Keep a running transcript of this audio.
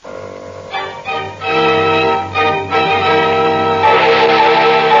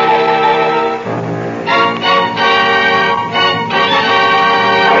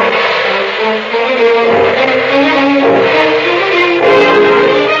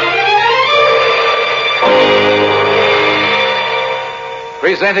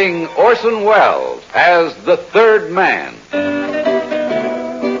presenting Orson Welles as the Third Man.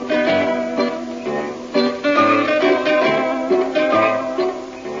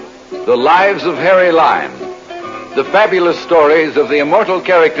 The Lives of Harry Lime, the fabulous stories of the immortal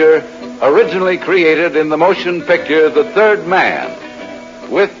character originally created in the motion picture The Third Man,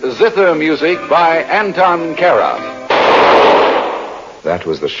 with zither music by Anton Karas. That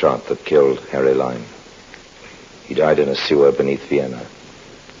was the shot that killed Harry Lime. He died in a sewer beneath Vienna,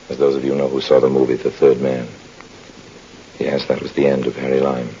 as those of you know who saw the movie The Third Man. Yes, that was the end of Harry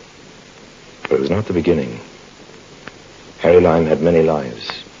Lime. But it was not the beginning. Harry Lime had many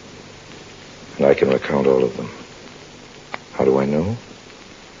lives, and I can recount all of them. How do I know?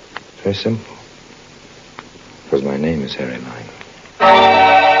 Very simple. Because my name is Harry Lime.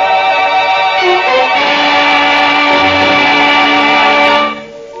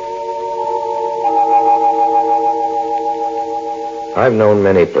 I've known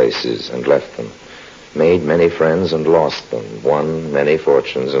many places and left them, made many friends and lost them, won many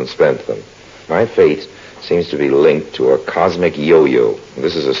fortunes and spent them. My fate seems to be linked to a cosmic yo-yo.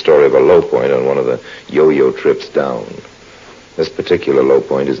 This is a story of a low point on one of the yo-yo trips down. This particular low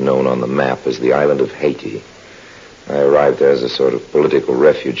point is known on the map as the island of Haiti. I arrived there as a sort of political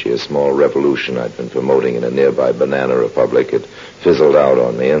refugee, a small revolution I'd been promoting in a nearby banana republic. It fizzled out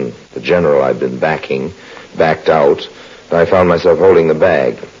on me, and the general I'd been backing backed out. I found myself holding the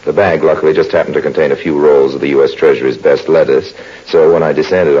bag. The bag, luckily, just happened to contain a few rolls of the U.S. Treasury's best lettuce, so when I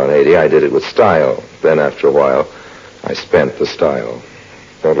descended on Haiti, I did it with style. Then, after a while, I spent the style.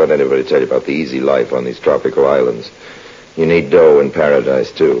 Don't let anybody tell you about the easy life on these tropical islands. You need dough in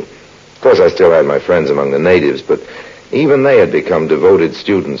paradise, too. Of course, I still had my friends among the natives, but even they had become devoted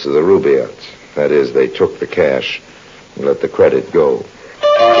students of the Rubaiyat. That is, they took the cash and let the credit go.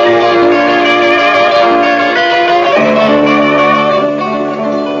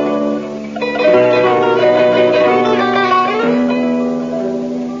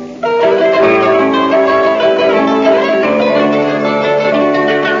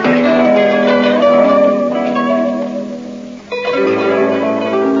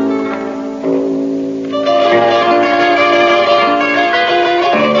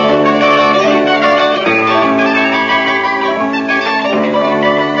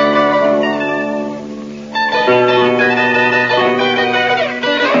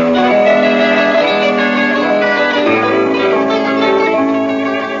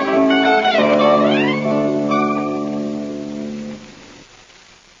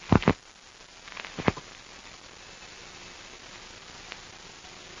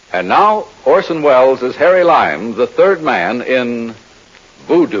 And now, Orson Welles as Harry Lime, the Third Man in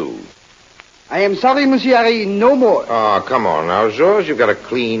Voodoo. I am sorry, Monsieur Harry, no more. Oh, come on now, George. You've got a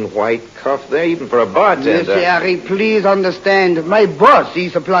clean white cuff there, even for a bartender. Monsieur Harry, please understand. My boss, he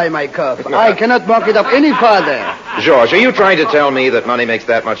supply my cuff. I cannot mark it up any further. George, are you trying to tell me that money makes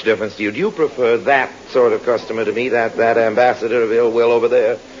that much difference to you? Do you prefer that sort of customer to me, that ambassador of ill will over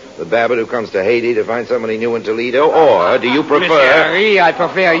there? The Babbitt who comes to Haiti to find somebody new in Toledo? Or do you prefer... Monsieur Harry, I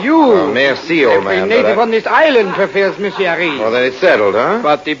prefer you. Oh, merci, old man. Every native on this island prefers Monsieur Harry. Well, then it's settled, huh?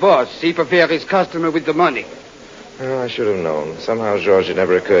 But the boss, he prefers his customer with the money. Oh, I should have known. Somehow, George, it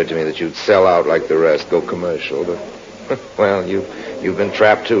never occurred to me that you'd sell out like the rest, go commercial. But, well, you've been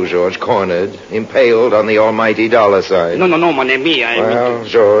trapped too, George. Cornered, impaled on the almighty dollar sign. No, mon ami. Well,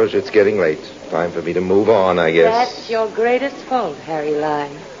 George, it's getting late. Time for me to move on, I guess. That's your greatest fault, Harry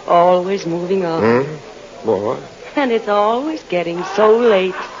Lime. Always moving on. What? And it's always getting so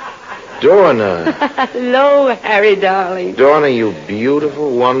late. Dorna. Hello, Harry, darling. Dorna, you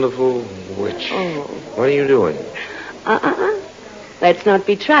beautiful, wonderful witch. Oh. What are you doing? Let's not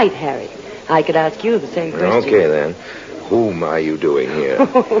be trite, Harry. I could ask you the same question. Okay, then. Whom are you doing here?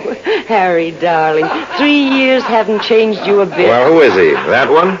 Oh, Harry, darling. 3 years haven't changed you a bit. Well, who is he? That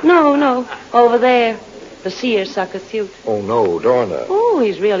one? No. Over there. The seersucker suit. Oh, no, Dorna. Oh,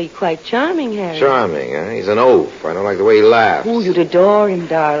 he's really quite charming, Harry. Charming, huh? He's an oaf. I don't like the way he laughs. Oh, you'd adore him,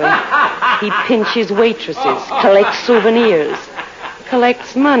 darling. He pinches waitresses, collects souvenirs,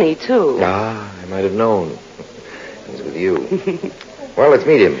 collects money, too. Ah, I might have known. He's with you. Well, let's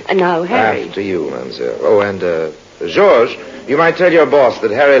meet him. And now, Harry. After you, mademoiselle. Oh, and, Georges, you might tell your boss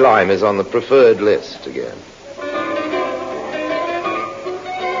that Harry Lime is on the preferred list again.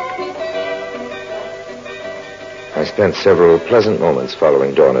 I spent several pleasant moments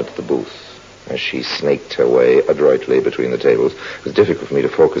following Dorna to the booth. As she snaked her way adroitly between the tables, it was difficult for me to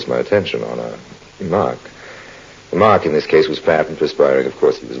focus my attention on her. Mark. Mark, in this case, was fat and perspiring. Of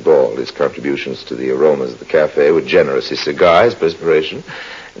course, he was bald. His contributions to the aromas of the cafe were generous. His cigar, his perspiration,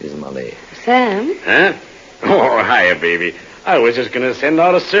 and his money. Sam? Huh? Oh, hiya, baby. I was just going to send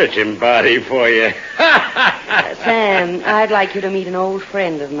out a searching party for you. Sam, I'd like you to meet an old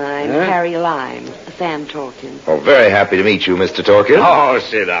friend of mine, Harry Lime, Sam Torkin. Oh, very happy to meet you, Mr. Torkin. Oh,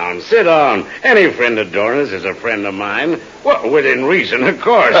 sit down, sit down. Any friend of Dorner's is a friend of mine. Well, within reason, of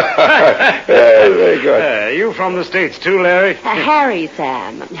course. Very good. You from the States too, Larry? Harry,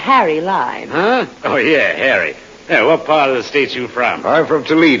 Sam. Harry Lime. Huh? Oh, yeah, Harry. Yeah, what part of the States you from? I'm from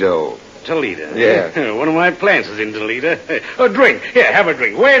Toledo. Toledo. Yeah. One of my plants is in Toledo. A drink. Here, have a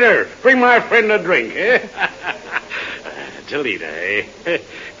drink. Waiter, bring my friend a drink. Toledo, eh?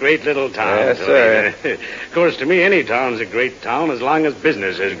 Great little town. Yes, Toledo. sir. Of course, to me, any town's a great town as long as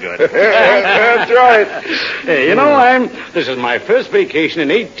business is good. That's right. Hey, you know, this is my first vacation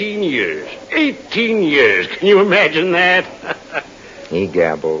in 18 years. 18 years. Can you imagine that? He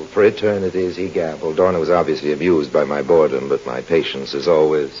gabbled. For eternities, he gabbled. Dorner was obviously amused by my boredom, but my patience, as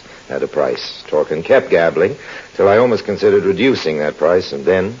always, had a price. Torkin kept gabbling till I almost considered reducing that price, and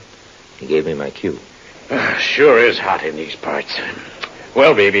then he gave me my cue. Sure is hot in these parts.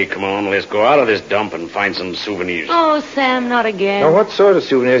 Well, baby, come on. Let's go out of this dump and find some souvenirs. Oh, Sam, not again. Now, what sort of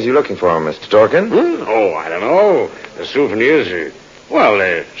souvenirs are you looking for, Mr. Torkin? Oh, I don't know. The souvenirs are... Well,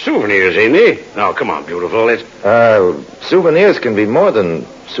 they're souvenirs, ain't they? Now, come on, beautiful. Let's... Souvenirs can be more than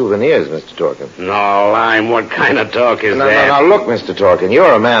souvenirs, Mr. Torkin. No, Lime, what kind of talk is that? Now, look, Mr. Torkin,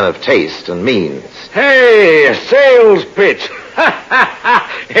 you're a man of taste and means. Hey, a sales pitch.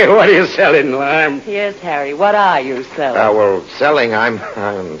 Hey, what are you selling, Lime? Yes, Harry, what are you selling? Well, selling, I'm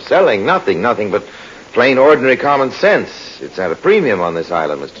selling nothing but plain, ordinary common sense. It's at a premium on this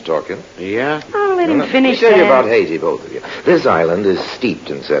island, Mr. Torkin. Yeah? Oh, let him finish, Let me tell you Sam. about Haiti, both of you. This island is steeped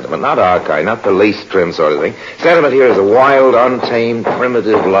in sentiment, not our kind, not the lace-trim sort of thing. Sentiment here is a wild, untamed,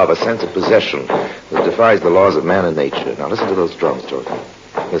 primitive love, a sense of possession that defies the laws of man and nature. Now, listen to those drums, Torkin.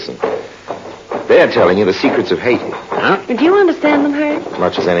 Listen. They're telling you the secrets of Haiti. Huh? Do you understand them, Harry? As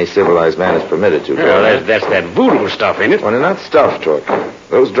much as any civilized man is permitted to. Well, that's that voodoo stuff, ain't it? Well, they're not stuffed, Torkin.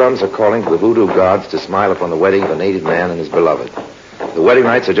 Those drums are calling to the voodoo gods to smile upon the wedding of a native man and his beloved. The wedding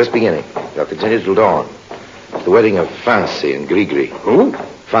rites are just beginning. They'll continue till dawn. It's the wedding of Fancy and Grigri. Who?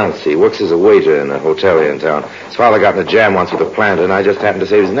 Fancy works as a waiter in a hotel here in town. His father got in a jam once with a planter, and I just happened to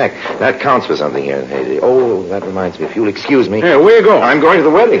save his neck. That counts for something here in Haiti. Oh, that reminds me. If you'll excuse me. Hey, where you going? I'm going to the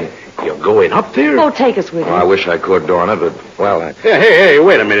wedding. You're going up there? Oh, take us with Oh, you. I wish I could, Dorna, but, well, Hey,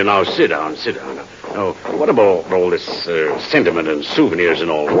 wait a minute now. Sit down. Now, what about all this sentiment and souvenirs and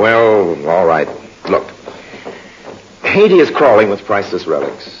all? Well, all right. Look. Haiti is crawling with priceless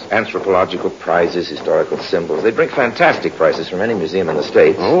relics, anthropological prizes, historical symbols. They bring fantastic prices from any museum in the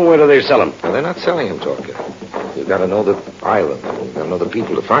States. Oh, where do they sell them? Well, they're not selling them, Torkin. You've got to know the island. You've got to know the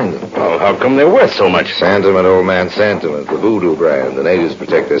people to find them. Well, how come they're worth so much? Sentiment, old man, sentiment. The voodoo brand. The natives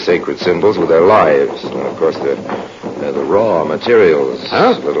protect their sacred symbols with their lives. And, of course, they're the raw materials.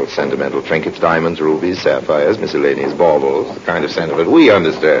 Huh? Little sentimental trinkets, diamonds, rubies, sapphires, miscellaneous baubles. The kind of sentiment we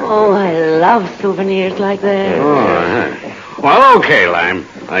understand. Oh, I love souvenirs like that. Oh, well, okay, Lime.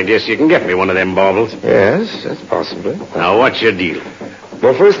 I guess you can get me one of them baubles. Yes, that's possibly. Now, what's your deal?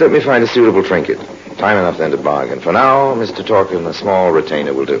 Well, first let me find a suitable trinket. Time enough then to bargain. For now, Mr. Torkin, a small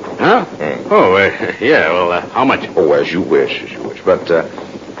retainer will do. Huh? Oh, yeah, well, how much? Oh, as you wish, as you wish. But,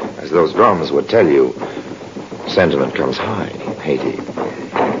 as those drums would tell you, sentiment comes high in Haiti.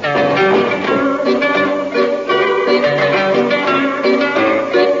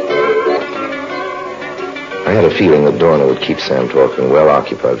 I had a feeling that Dorna would keep Sam Torkin well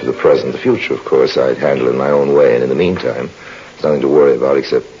occupied for the present. The future, of course, I'd handle in my own way, and in the meantime, there's nothing to worry about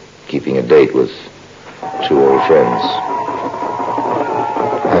except keeping a date with two old friends.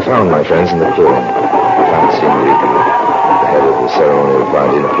 I found my friends in the clearing. Fancy and Grigri, the head of the ceremonial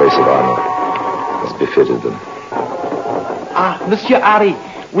party in a place of honor, as befitted them. Monsieur Harry,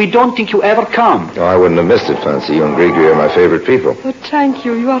 we don't think you ever come. Oh, I wouldn't have missed it, Fancy. You and Grigri are my favorite people. Oh, thank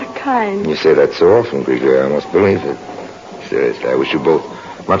you. You are kind. You say that so often, Grigri, I almost believe it. Seriously, I wish you both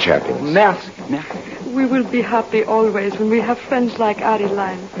much happiness. Merci. We will be happy always when we have friends like Harry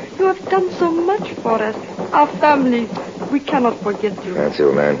Lime. You have done so much for us. Our family. We cannot forget you. Fancy,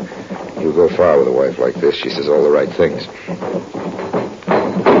 old man, you'll go far with a wife like this. She says all the right things.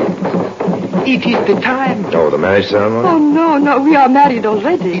 It is the time. Oh, the marriage ceremony? Oh, no. We are married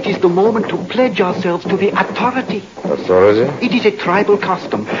already. It is the moment to pledge ourselves to the authority. Authority? It is a tribal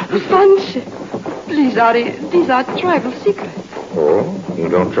custom. Fancy. Please, Harry, these are tribal secrets. Oh, you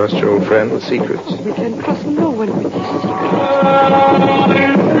don't trust your old friend with secrets? We can trust no one with these secrets.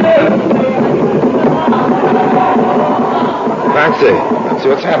 Fancy,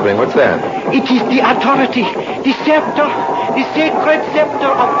 what's happening? What's that? It is the authority, the scepter, the sacred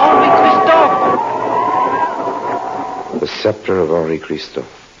scepter of Henri Christophe. The scepter of Henri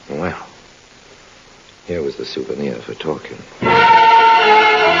Christophe. Well, here was the souvenir for talking.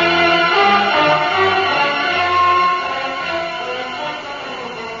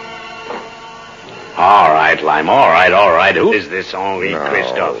 All right, Lime. All right. Who is this Henri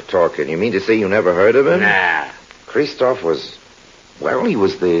Christophe? Talking. You mean to say you never heard of him? Nah. Christophe was... Well, he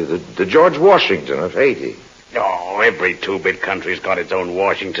was the George Washington of Haiti. Oh, every two-bit country's got its own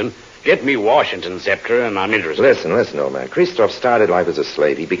Washington. Get me Washington's scepter, and I'm interested. Listen, old man. Christophe started life as a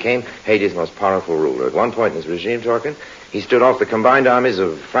slave. He became Haiti's most powerful ruler. At one point in his regime, talking, he stood off the combined armies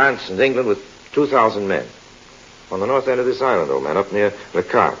of France and England with 2,000 men. On the north end of this island, old man, up near Le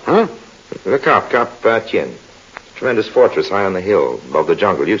Cap. Huh? Le Cap, Cap-Tien. Tremendous fortress high on the hill, above the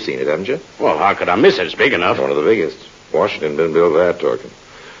jungle. You've seen it, haven't you? Well, how could I miss it? It's big enough. One of the biggest. Washington didn't build that, talking.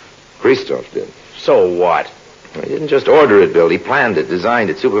 Christophe did. So what? He didn't just order it built. He planned it, designed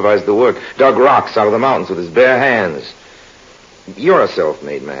it, supervised the work, dug rocks out of the mountains with his bare hands. You're a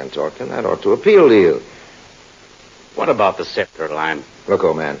self-made man, talking. That ought to appeal to you. What about the scepter, Lime? Look,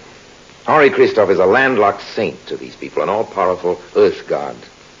 old man. Henri Christophe is a landlocked saint to these people, an all-powerful earth god.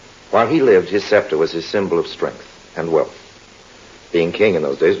 While he lived, his scepter was his symbol of strength and wealth. Being king in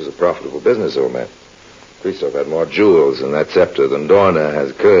those days was a profitable business, old man. Christophe had more jewels in that scepter than Dorna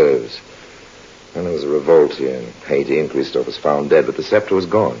has curves. And there was a revolt here in Haiti, and Christophe was found dead, but the scepter was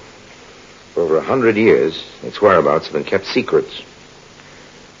gone. For over 100 years, its whereabouts have been kept secrets.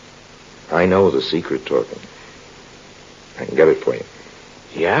 I know the secret, talking. I can get it for you.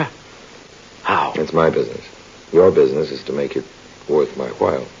 Yeah? How? It's my business. Your business is to make it worth my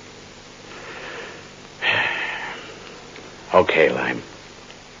while. Okay, Lime.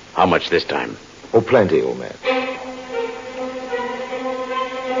 How much this time? Oh, plenty, old man.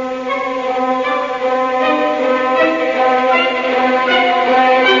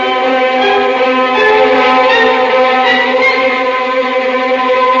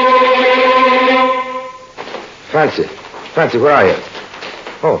 Fancy, where are you?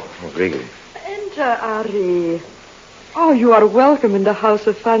 Oh, Gregory. Enter, Ari. Oh, you are welcome in the house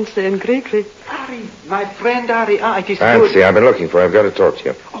of Fancy and Gregory. Ari, my friend Ari. It is Fancy, good. I've been looking for you. I've got to talk to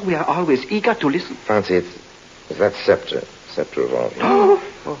you. Oh, we are always eager to listen. Fancy, it's that scepter of Henri.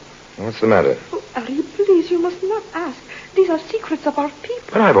 Oh, What's the matter? Ari, please, you must not ask. These are secrets of our people.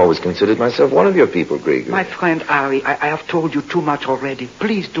 But I've always considered myself one of your people, Gregory. My friend Ari, I have told you too much already.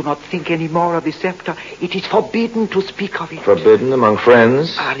 Please do not think any more of the scepter. It is forbidden to speak of it. Forbidden among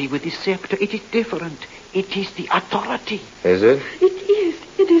friends? Ari, with the scepter, it is different. It is the authority. Is it?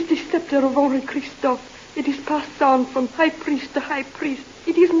 It is the scepter of Henri Christophe. It is passed on from high priest to high priest.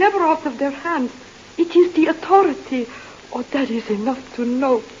 It is never out of their hands. It is the authority. Oh, that is enough to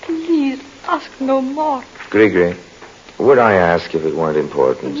know. Please, ask no more. Gregory, would I ask if it weren't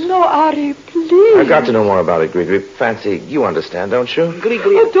important? No, Ari, please. I've got to know more about it, Gregory. Fancy, you understand, don't you?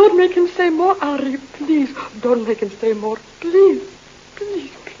 Gregory. Oh, don't make him say more, Ari, please. Don't make him say more. Please.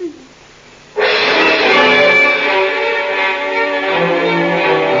 Please, please.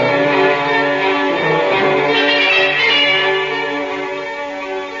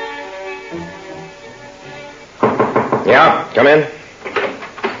 Yeah, come in.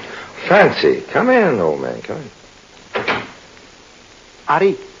 Fancy, come in, old man, come in.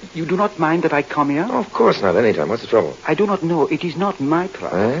 Ari, you do not mind that I come here? Oh, of course not, anytime. What's the trouble? I do not know. It is not my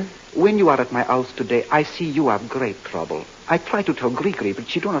trouble. Eh? When you are at my house today, I see you have great trouble. I try to tell Gregory, but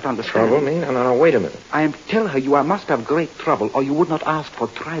she do not understand. Trouble me? No, wait a minute. I am tell her you must have great trouble, or you would not ask for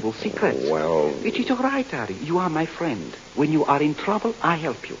tribal secrets. Well... It is all right, Ari. You are my friend. When you are in trouble, I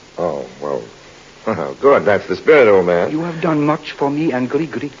help you. Oh, well... good, that's the spirit, old man. You have done much for me and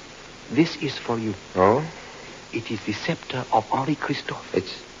Gregory. This is for you. Oh? It is the scepter of Henri Christophe.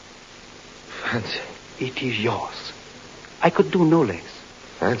 It's... Fancy. It is yours. I could do no less.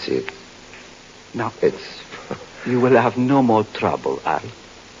 Fancy, it's... Now, It's... you will have no more trouble, Ari.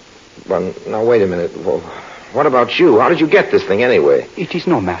 Well, now, wait a minute. Well, what about you? How did you get this thing, anyway? It is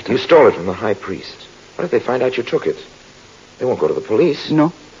no matter. You stole it from the high priest. What if they find out you took it? They won't go to the police.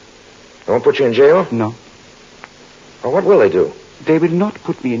 No, They won't put you in jail? no. Well, what will they do? They will not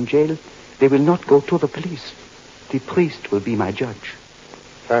put me in jail. They will not go to the police. The priest will be my judge.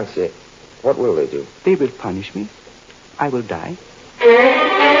 Fancy, what will they do? They will punish me. I will die.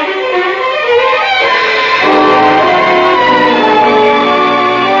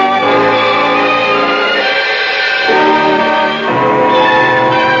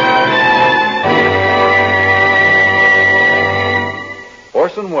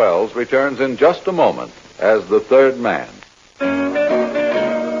 Orson Welles returns in just a moment as the third man.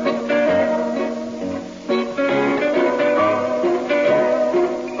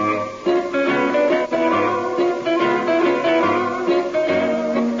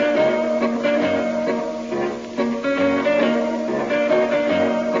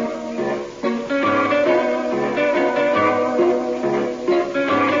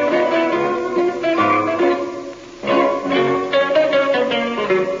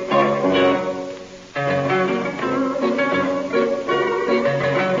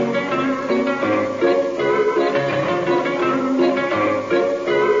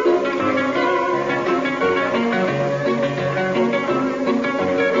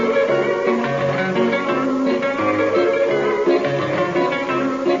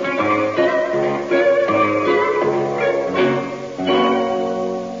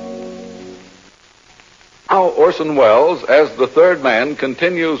 Now Orson Welles as the third man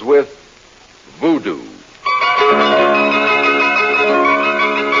continues with Voodoo.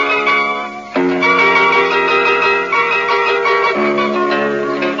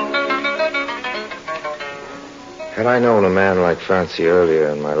 Had I known a man like Fancy earlier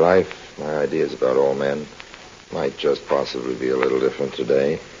in my life, my ideas about all men might just possibly be a little different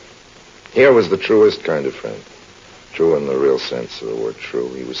today. Here was the truest kind of friend. True in the real sense of the word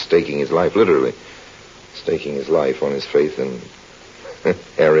true. He was staking his life, literally, staking his life on his faith in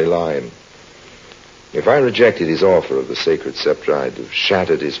Harry Lime. If I rejected his offer of the sacred scepter, I'd have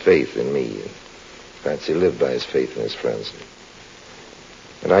shattered his faith in me. Fancy lived by his faith in his friends.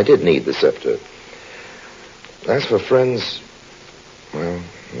 And I did need the scepter. As for friends, well,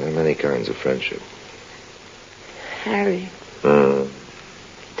 there are many kinds of friendship. Harry,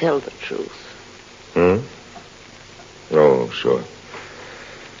 tell the truth. Oh, sure.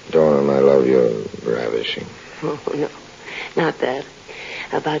 Dora, my love, you're ravishing. Oh, no, not that.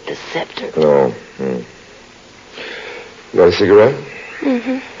 About the scepter. No. You got a cigarette?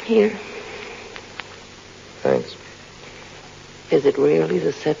 Here. Thanks. Is it really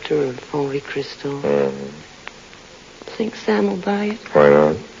the scepter of Henri Christophe? Think Sam will buy it? Why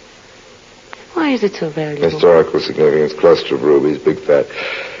not? Why is it so valuable? Historical significance, cluster of rubies, big fat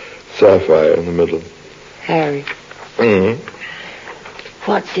sapphire in the middle. Harry.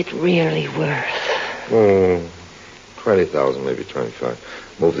 What's it really worth? 20,000, maybe 25.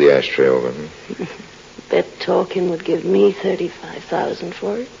 Move the ashtray over. Bet Talkin would give me 35,000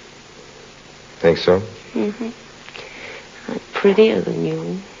 for it. Think so? I'm prettier than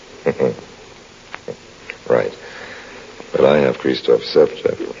you. Right. But I have Christophe's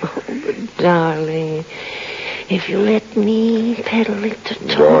scepter. Oh, but darling, if you let me peddle it to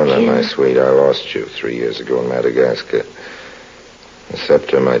Donna, Talkin. my sweet, I lost you 3 years ago in Madagascar. The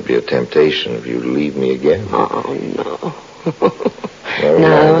scepter might be a temptation if you leave me again. Oh, no. Never No,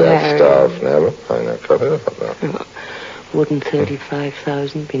 mind that Harry. stuff. Never mind that. Cut it up now. Wouldn't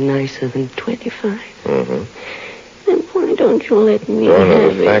 35,000 be nicer than 25? Mm-hmm. Then why don't you let me Donna,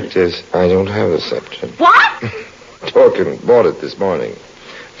 have the it? fact is, I don't have a scepter. What? Talking, bought it this morning.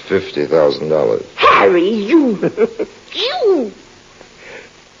 $50,000. Harry, you. You.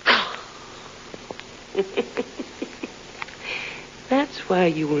 That's why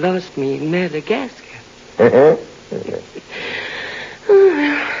you lost me in Madagascar.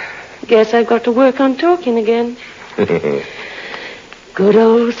 Guess I've got to work on talking again. Good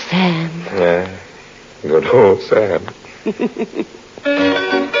old Sam. Yeah, good old Sam.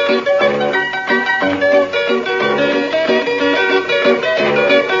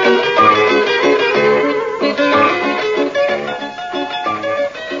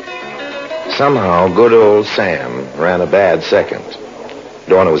 Somehow, good old Sam ran a bad second.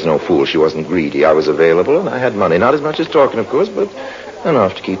 Donna was no fool. She wasn't greedy. I was available, and I had money. Not as much as talking, of course, but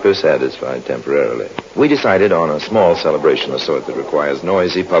enough to keep her satisfied temporarily. We decided on a small celebration, the sort that requires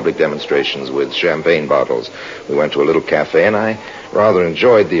noisy public demonstrations with champagne bottles. We went to a little cafe, and I rather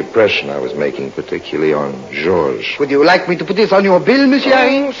enjoyed the impression I was making, particularly on Georges. Would you like me to put this on your bill, Monsieur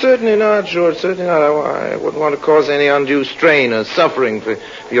Harry? Oh, certainly not, George. Certainly not. I wouldn't want to cause any undue strain or suffering for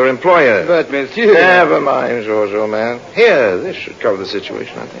your employer. But, Monsieur... Never mind, George, old man. Here, this should cover the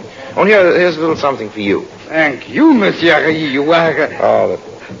situation, I think. Oh, here's a little something for you. Thank you, Monsieur Harry. You are... Oh,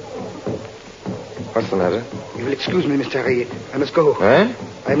 what's the matter? You will excuse me, Mr. Harry. I must go. Eh?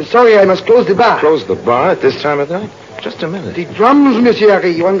 I'm sorry, I must close the bar. Close the bar at this time of night? Just a minute. The drums, Monsieur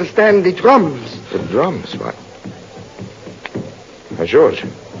Harry. You understand? The drums. The drums, what? Now, George.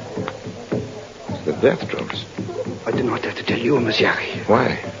 The death drums. I do not have to tell you, Monsieur Harry.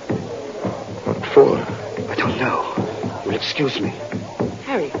 Why? What for? I don't know. You will excuse me.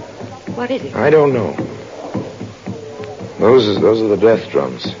 Harry, what is it? I don't know. Those are the death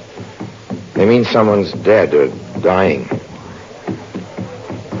drums. They mean someone's dead or dying.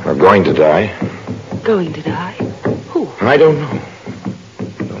 Or going to die. Going to die? Who? I don't know.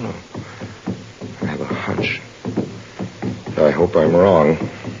 I don't know. I have a hunch. I hope I'm wrong.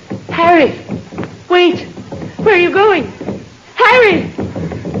 Harry! Wait! Where are you going? Harry!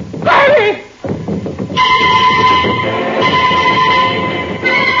 Harry!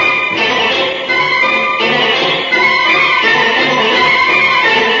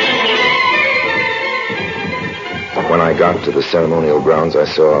 When I got to the ceremonial grounds, I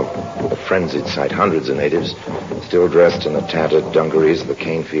saw a frenzied sight. Hundreds of natives, still dressed in the tattered dungarees of the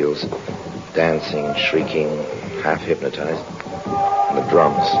cane fields, dancing, shrieking, half hypnotized. And the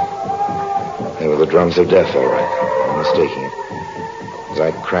drums. They were the drums of death, all right. No mistaking it. As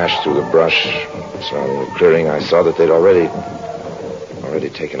I crashed through the brush surrounding the clearing, I saw that they'd already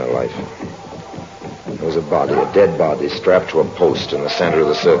taken a life. There was a body, a dead body, strapped to a post in the center of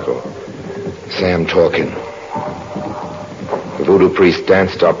the circle. Sam talking. The voodoo priest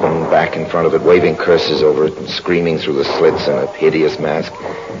danced up and back in front of it, waving curses over it and screaming through the slits in a hideous mask.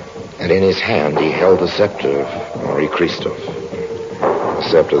 And in his hand, he held the scepter of Henri Christophe. A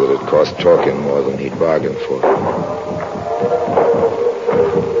scepter that had cost Torkin more than he'd bargained for.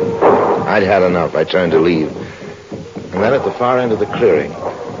 I'd had enough. I turned to leave. And then at the far end of the clearing,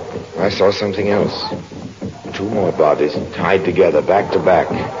 I saw something else. 2 more bodies tied together, back to back,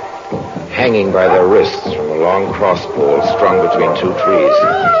 hanging by their wrists from a long cross-pole strung between 2 trees.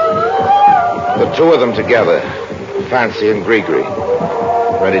 The 2 of them together, Fancy and Grigri,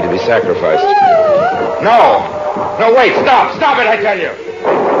 ready to be sacrificed. No! No, wait, stop! Stop it, I tell you!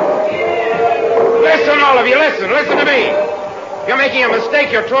 Listen, all of you, listen to me! You're making a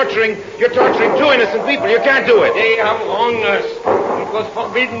mistake. You're torturing 2 innocent people. You can't do it. They have wronged us. It was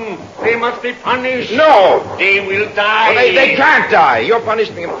forbidden. They must be punished. No! They will die. Well, they can't die. You're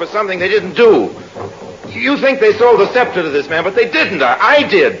punishing them for something they didn't do. You think they sold the scepter to this man, but they didn't. I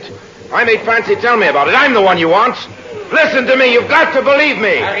did. I made Fancy tell me about it. I'm the one you want. Listen to me. You've got to believe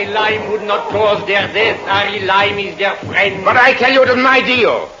me. Harry Lime would not cause their death. Harry Lime is their friend. But I tell you, it was my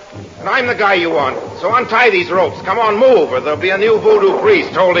deal. And I'm the guy you want. So untie these ropes. Come on, move, or there'll be a new voodoo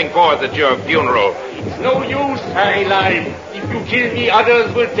priest holding forth at your funeral. It's no use, Harry Lime. If you kill me,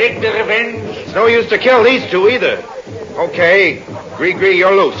 others will take the revenge. It's no use to kill these 2 either. Okay, Grigri,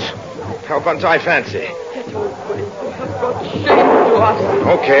 you're loose. Help untie Fancy. That old priest has brought shame to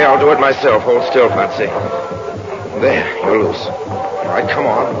us. Okay, I'll do it myself. Hold still, Fancy. There, you're loose. All right, come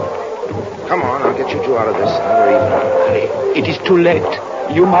on. Come on, I'll get you 2 out of this. And we're even. Harry, it is too late.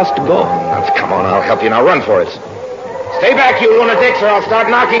 You must go. Now, come on, I'll help you. Now, run for it. Stay back, you lunatics, or I'll start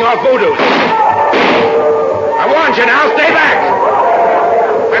knocking off voodoo. I warned you now. Stay back.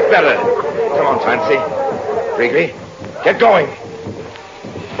 That's better. Come on, Fancy. Grigri, get going.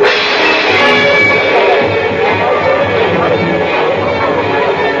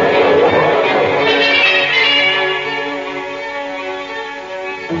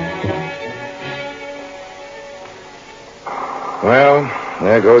 Well,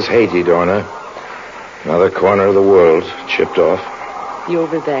 there goes Haiti, Dorna. Another corner of the world chipped off. You'll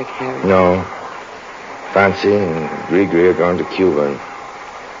be back, Harry. No. Fancy and Grigri are going to Cuba. And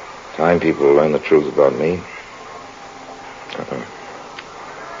time people will learn the truth about me.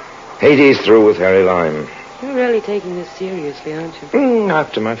 Haiti's through with Harry Lime. You're really taking this seriously, aren't you?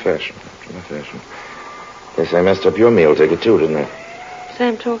 After my fashion. Guess I messed up your meal ticket, too, didn't I?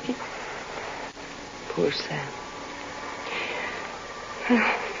 Sam talking? Poor Sam.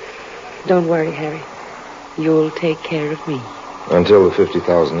 Don't worry, Harry. You'll take care of me. Until the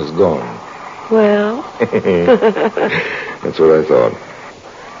 50,000 is gone. Well? That's what I thought.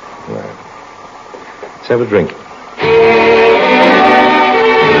 Right. Let's have a drink.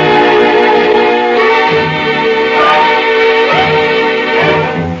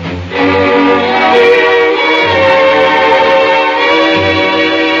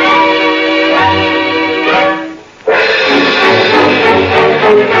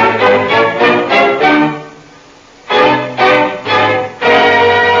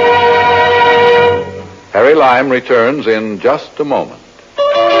 Harry Lime returns in just a moment.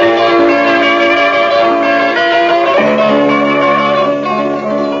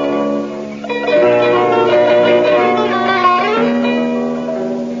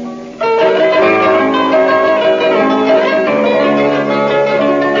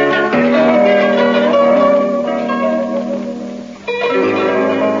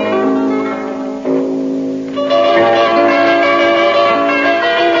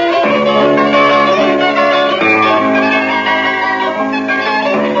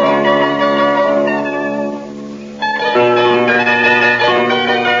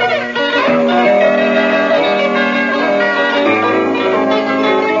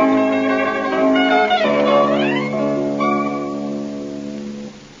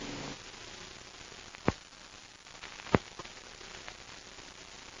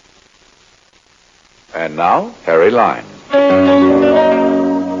 And now, Harry Lime.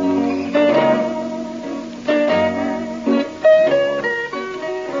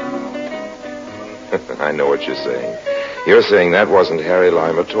 I know what you're saying. You're saying that wasn't Harry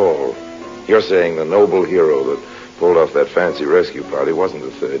Lime at all. You're saying the noble hero that pulled off that fancy rescue party wasn't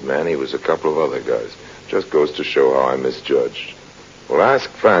the third man. He was a couple of other guys. Just goes to show how I misjudged. Well, ask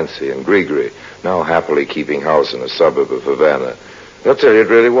Fancy and Grigri, now happily keeping house in a suburb of Havana. They'll tell you it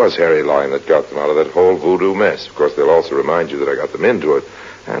really was Harry Lime that got them out of that whole voodoo mess. Of course, they'll also remind you that I got them into it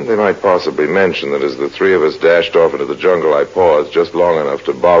And they might possibly mention that as the three of us dashed off into the jungle, I paused just long enough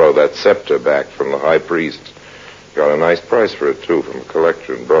to borrow that scepter back from the high priest. Got a nice price for it, too, from a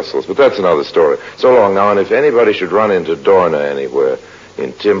collector in Brussels. But that's another story. So long now, and if anybody should run into Dorna anywhere,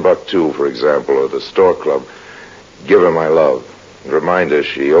 in Timbuktu, for example, or the Store Club, give her my love. And remind her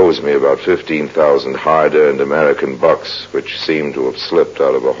she owes me about 15,000 hard-earned American bucks, which seem to have slipped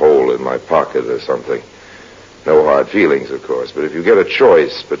out of a hole in my pocket or something. No hard feelings, of course, but if you get a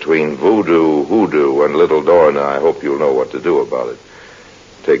choice between voodoo, hoodoo, and Little Dorna, I hope you'll know what to do about it.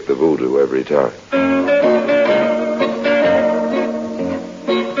 Take the voodoo every time.